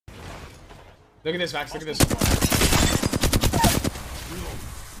Look at this, Max. Look at this.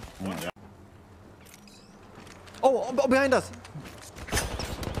 Oh, behind us.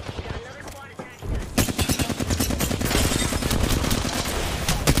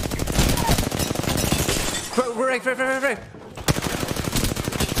 Right.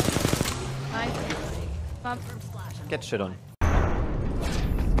 Get shit on.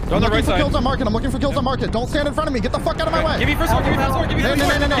 Go on the right side. Kills on market. I'm looking for kills on market. Don't stand in front of me. Get the fuck out of my way. Give me first one. Give me first one. Give me first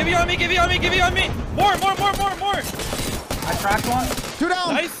one. No. Give you on me. Give you on me. Give you on me. More. I cracked one. 2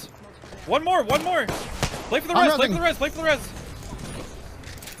 down. Nice. One more. Play for the rest. Play for the rest.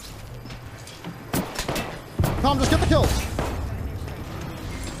 Tom, just get the kills.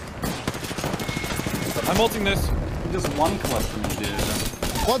 I'm ulting this. Just one clip from me,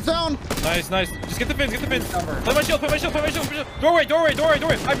 dude. Blood's down. Nice. Just get the fins. Play my shield. Play my shield. Doorway.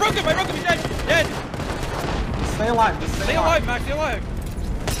 I broke him. He's dead. Just stay alive. Stay alive, Max. Stay alive.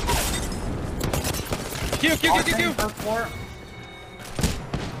 Q. First floor.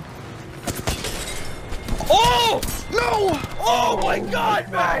 Oh! No! Oh my God,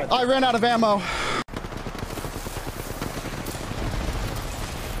 Max! I ran out of ammo.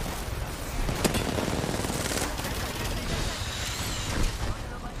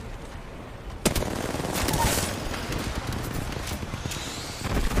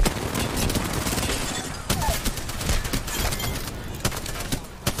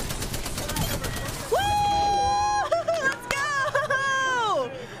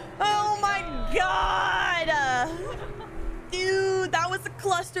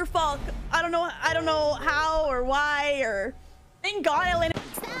 Clusterfuck. I don't know how or why or thank God I landed.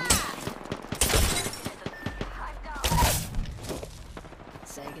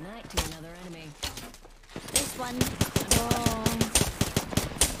 Say goodnight to another enemy. This one.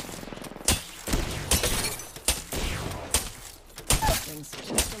 Things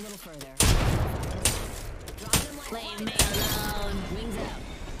just a little further. Leave me alone. Wings out.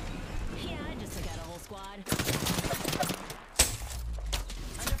 Yeah, I just took out a whole squad.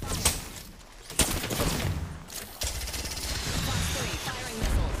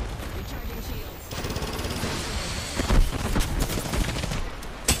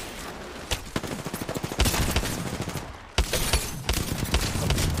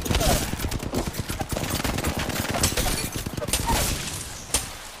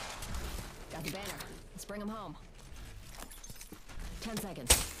 Bring him home. 10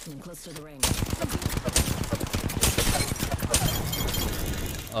 seconds. I'm close to the ring.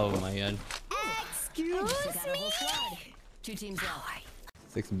 Oh my God. Excuse me? 2 teams left.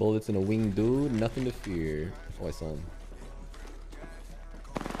 6 bullets and a wing dude. Nothing to fear. Oh, I saw him.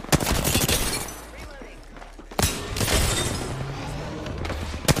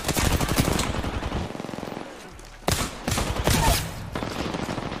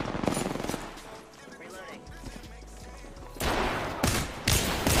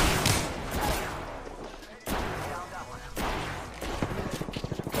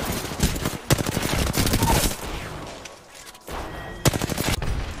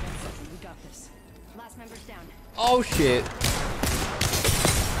 Oh shit.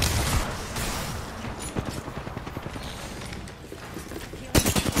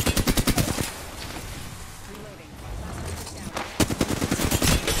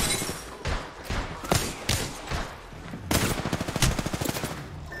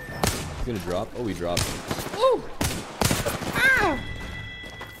 He's gonna drop. Oh, he dropped. Woo!